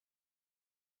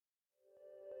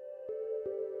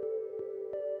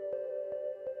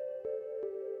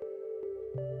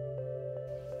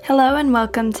Hello and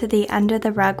welcome to the Under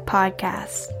the Rug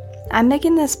podcast. I'm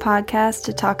making this podcast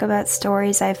to talk about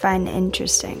stories I find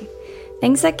interesting,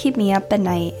 things that keep me up at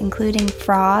night, including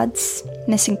frauds,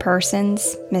 missing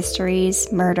persons,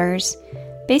 mysteries, murders,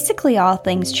 basically all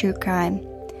things true crime.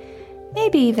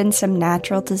 Maybe even some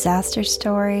natural disaster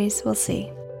stories, we'll see.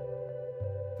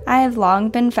 I have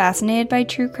long been fascinated by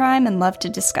true crime and love to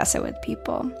discuss it with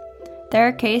people. There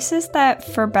are cases that,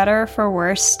 for better or for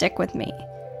worse, stick with me.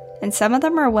 And some of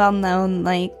them are well known,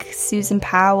 like Susan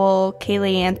Powell,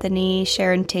 Kaylee Anthony,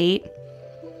 Sharon Tate.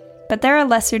 But there are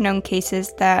lesser known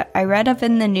cases that I read of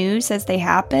in the news as they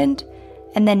happened,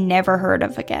 and then never heard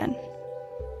of again.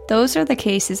 Those are the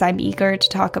cases I'm eager to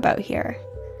talk about here.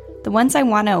 The ones I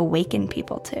want to awaken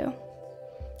people to.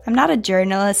 I'm not a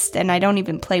journalist, and I don't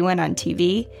even play one on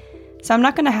TV, so I'm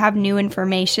not going to have new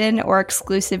information or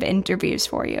exclusive interviews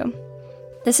for you.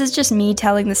 This is just me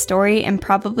telling the story and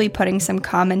probably putting some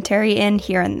commentary in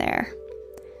here and there.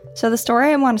 So the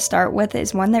story I want to start with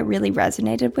is one that really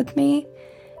resonated with me,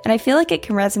 and I feel like it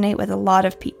can resonate with a lot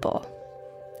of people.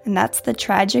 And that's the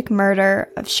tragic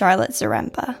murder of Charlotte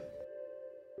Zaremba.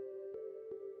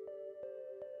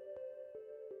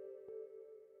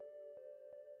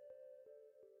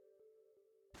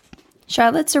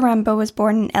 Charlotte Zaremba was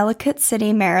born in Ellicott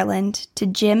City, Maryland, to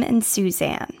Jim and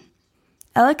Suzanne.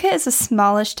 Ellicott is a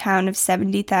smallish town of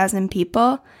 70,000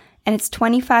 people, and it's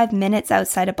 25 minutes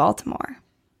outside of Baltimore.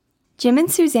 Jim and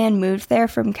Suzanne moved there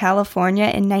from California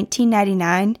in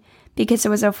 1999 because it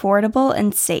was affordable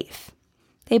and safe.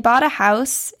 They bought a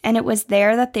house, and it was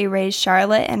there that they raised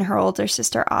Charlotte and her older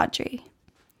sister Audrey.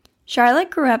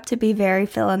 Charlotte grew up to be very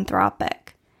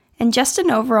philanthropic, and just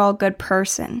an overall good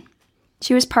person.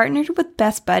 She was partnered with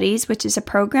Best Buddies, which is a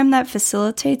program that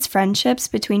facilitates friendships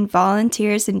between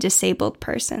volunteers and disabled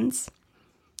persons.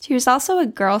 She was also a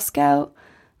Girl Scout,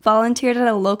 volunteered at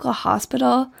a local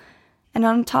hospital, and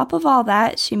on top of all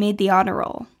that, she made the honor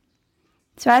roll.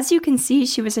 So as you can see,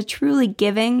 she was a truly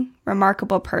giving,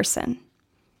 remarkable person.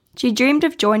 She dreamed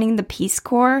of joining the Peace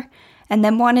Corps and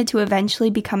then wanted to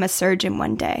eventually become a surgeon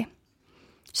one day.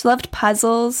 She loved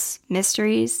puzzles,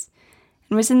 mysteries,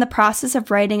 and was in the process of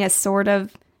writing a sort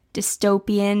of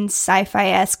dystopian,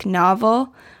 sci-fi-esque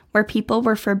novel where people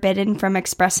were forbidden from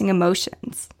expressing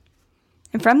emotions.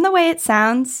 And from the way it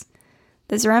sounds,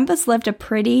 the Zarembas lived a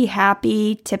pretty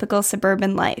happy, typical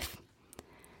suburban life.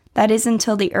 That is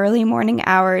until the early morning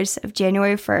hours of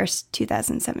January 1st,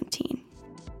 2017.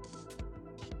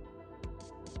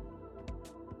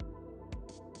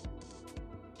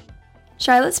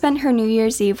 Charlotte spent her New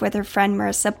Year's Eve with her friend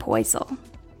Marissa Poisel.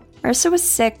 Marissa was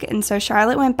sick, and so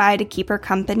Charlotte went by to keep her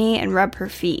company and rub her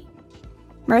feet.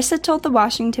 Marissa told the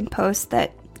Washington Post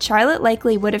that Charlotte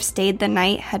likely would have stayed the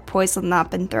night had Poisel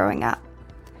not been throwing up.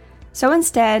 So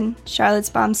instead,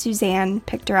 Charlotte's mom Suzanne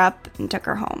picked her up and took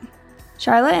her home.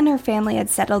 Charlotte and her family had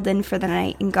settled in for the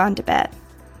night and gone to bed.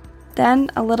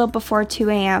 Then, a little before 2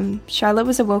 a.m., Charlotte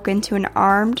was awoken to an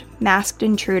armed, masked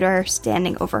intruder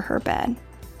standing over her bed.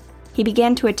 He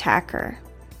began to attack her,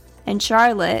 and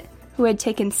Charlotte, who had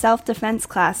taken self-defense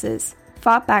classes,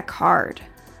 fought back hard.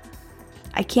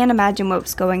 I can't imagine what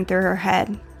was going through her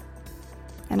head.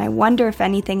 And I wonder if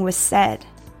anything was said.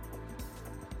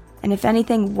 And if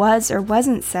anything was or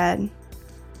wasn't said,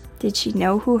 did she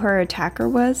know who her attacker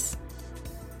was?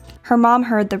 Her mom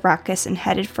heard the ruckus and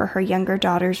headed for her younger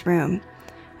daughter's room,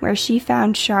 where she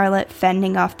found Charlotte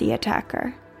fending off the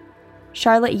attacker.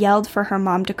 Charlotte yelled for her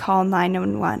mom to call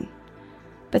 911,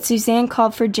 but Suzanne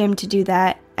called for Jim to do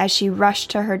that as she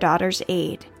rushed to her daughter's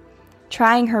aid,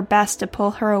 trying her best to pull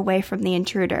her away from the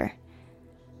intruder.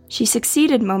 She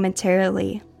succeeded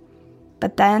momentarily,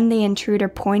 but then the intruder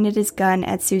pointed his gun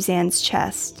at Suzanne's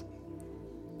chest.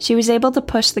 She was able to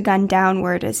push the gun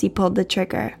downward as he pulled the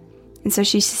trigger, and so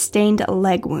she sustained a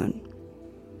leg wound.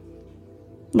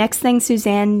 Next thing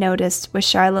Suzanne noticed was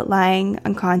Charlotte lying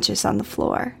unconscious on the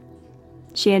floor.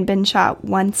 She had been shot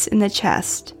once in the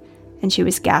chest, and she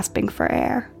was gasping for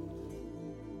air.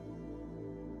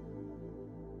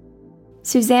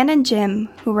 Suzanne and Jim,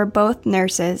 who were both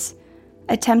nurses,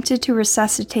 attempted to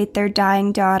resuscitate their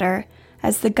dying daughter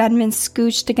as the gunman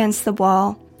scooched against the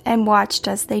wall and watched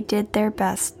as they did their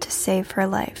best to save her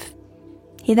life.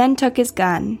 He then took his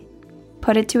gun,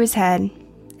 put it to his head,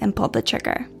 and pulled the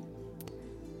trigger.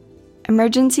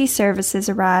 Emergency services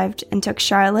arrived and took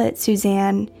Charlotte,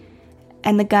 Suzanne,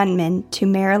 and the gunman to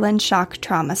Maryland Shock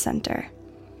Trauma Center.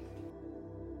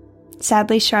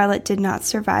 Sadly, Charlotte did not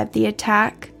survive the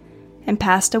attack and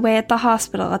passed away at the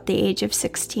hospital at the age of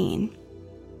 16.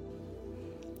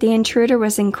 The intruder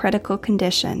was in critical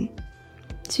condition.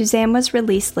 Suzanne was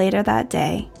released later that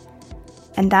day,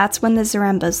 And that's when the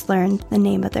Zarembas learned the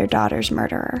name of their daughter's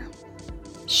murderer,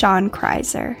 Sean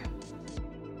Kreiser.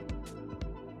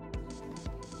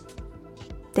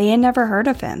 They had never heard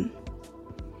of him.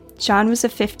 Sean was a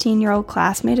 15-year-old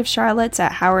classmate of Charlotte's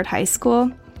at Howard High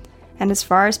School, and as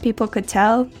far as people could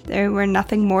tell, they were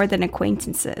nothing more than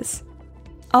acquaintances.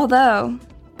 Although,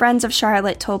 friends of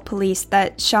Charlotte told police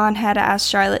that Sean had asked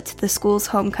Charlotte to the school's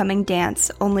homecoming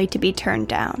dance only to be turned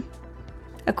down.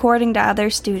 According to other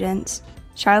students,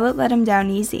 Charlotte let him down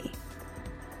easy.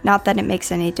 Not that it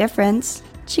makes any difference.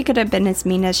 She could have been as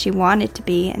mean as she wanted to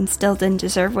be and still didn't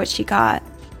deserve what she got.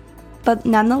 But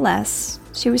nonetheless,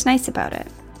 she was nice about it.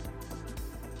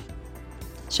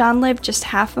 Sean lived just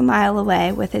half a mile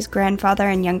away with his grandfather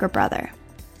and younger brother.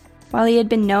 While he had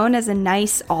been known as a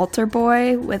nice altar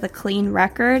boy with a clean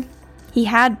record, he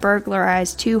had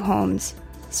burglarized 2 homes,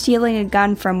 stealing a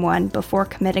gun from one before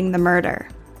committing the murder.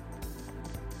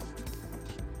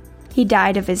 He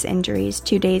died of his injuries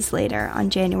 2 days later on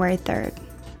January 3rd.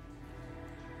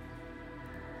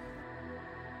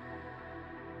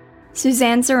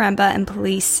 Suzanne Zaremba and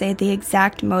police say the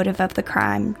exact motive of the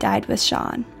crime died with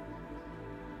Sean.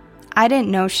 I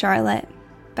didn't know Charlotte,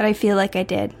 but I feel like I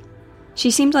did. She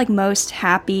seemed like most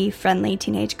happy, friendly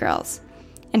teenage girls.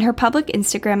 In her public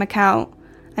Instagram account,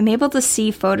 I'm able to see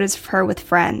photos of her with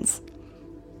friends.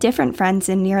 Different friends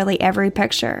in nearly every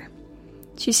picture.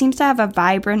 She seems to have a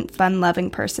vibrant,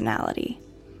 fun-loving personality.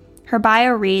 Her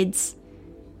bio reads,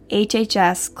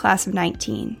 HHS Class of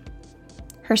 19.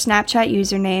 Her Snapchat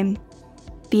username,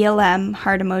 BLM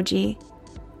heart emoji,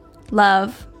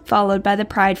 love, followed by the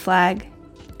pride flag,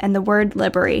 and the word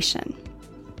liberation.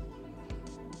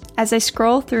 As I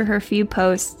scroll through her few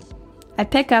posts, I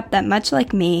pick up that much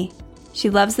like me, she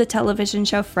loves the television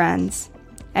show Friends,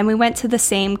 and we went to the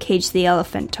same Cage the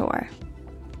Elephant tour.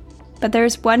 But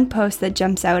there's one post that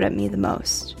jumps out at me the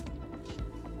most.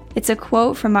 It's a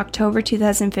quote from October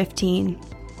 2015,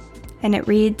 and it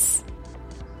reads,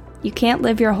 "You can't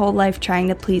live your whole life trying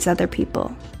to please other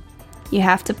people. You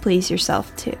have to please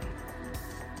yourself too."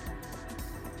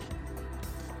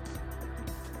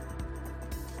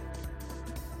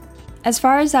 As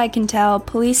far as I can tell,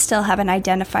 police still haven't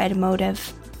identified a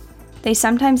motive. They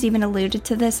sometimes even alluded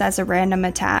to this as a random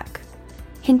attack,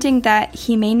 hinting that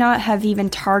he may not have even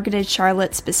targeted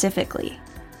Charlotte specifically.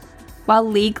 While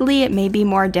legally it may be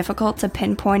more difficult to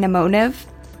pinpoint a motive,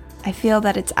 I feel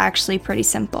that it's actually pretty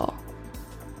simple.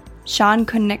 Sean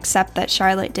couldn't accept that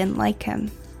Charlotte didn't like him.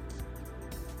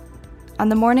 On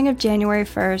the morning of January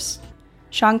 1st,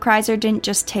 Sean Kreiser didn't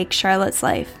just take Charlotte's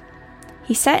life.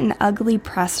 He set an ugly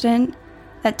precedent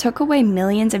that took away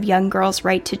millions of young girls'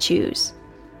 right to choose.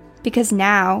 Because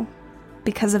now,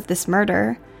 because of this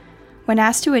murder, when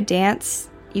asked to a dance,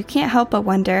 you can't help but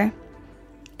wonder,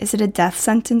 is it a death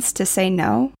sentence to say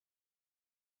no?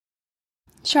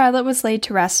 Charlotte was laid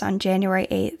to rest on January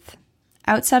 8th.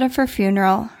 Outside of her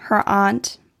funeral, her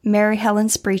aunt, Mary Helen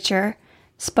Sprecher,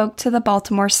 spoke to the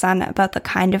Baltimore Sun about the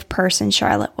kind of person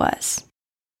Charlotte was.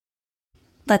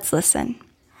 Let's listen.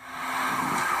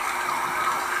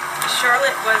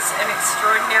 Charlotte was an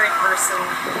extraordinary person,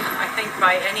 I think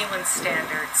by anyone's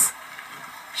standards.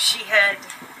 She had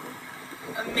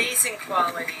amazing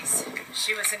qualities.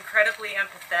 She was incredibly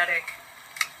empathetic.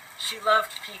 She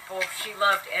loved people, she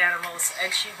loved animals,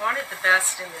 and she wanted the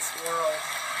best in this world.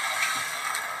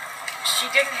 She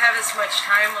didn't have as much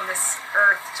time on this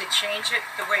earth to change it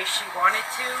the way she wanted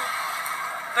to,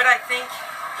 but I think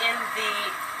in the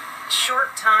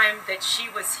short time that she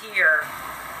was here,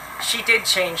 she did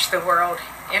change the world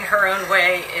in her own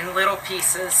way, in little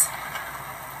pieces.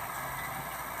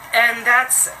 And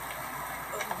that's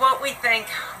what we think,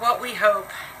 what we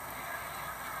hope,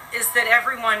 is that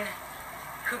everyone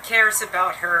who cares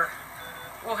about her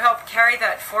will help carry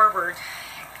that forward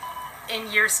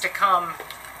in years to come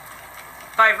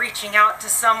by reaching out to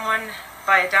someone,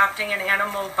 by adopting an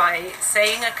animal, by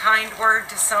saying a kind word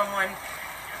to someone.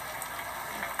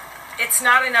 It's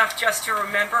not enough just to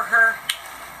remember her.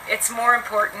 It's more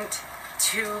important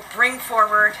to bring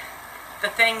forward the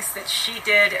things that she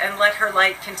did and let her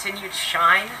light continue to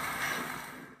shine.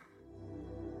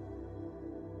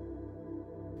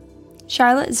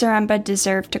 Charlotte Zaremba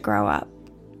deserved to grow up.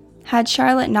 Had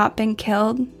Charlotte not been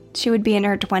killed, she would be in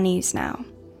her 20s now.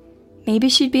 Maybe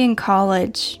she'd be in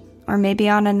college, or maybe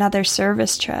on another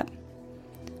service trip.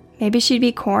 Maybe she'd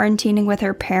be quarantining with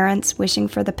her parents, wishing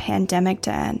for the pandemic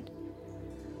to end.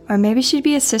 Or maybe she'd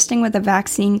be assisting with a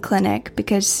vaccine clinic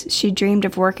because she dreamed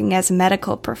of working as a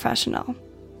medical professional.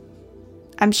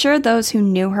 I'm sure those who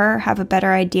knew her have a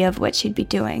better idea of what she'd be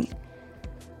doing.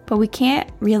 But we can't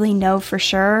really know for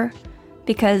sure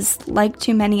because, like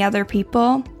too many other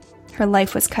people, her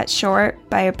life was cut short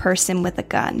by a person with a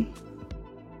gun.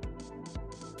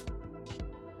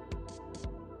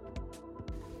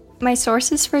 My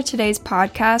sources for today's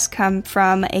podcast come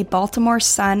from a Baltimore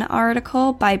Sun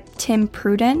article by Tim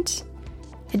Prudent,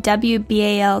 a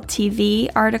WBAL-TV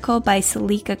article by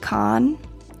Salika Khan,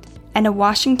 and a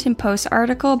Washington Post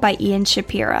article by Ian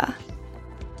Shapira.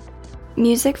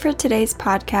 Music for today's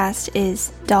podcast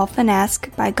is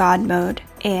Dolphinesque by God Mode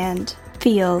and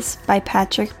Feels by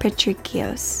Patrick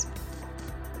Patrikios.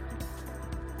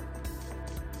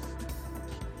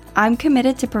 I'm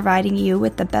committed to providing you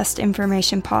with the best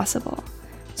information possible.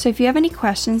 So if you have any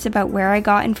questions about where I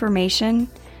got information,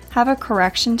 have a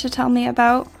correction to tell me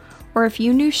about, or if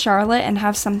you knew Charlotte and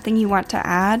have something you want to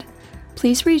add,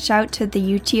 please reach out to the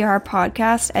UTR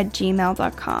podcast at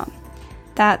gmail.com.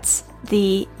 That's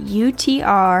the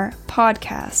UTR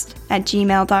podcast at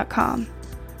gmail.com.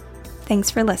 Thanks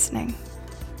for listening.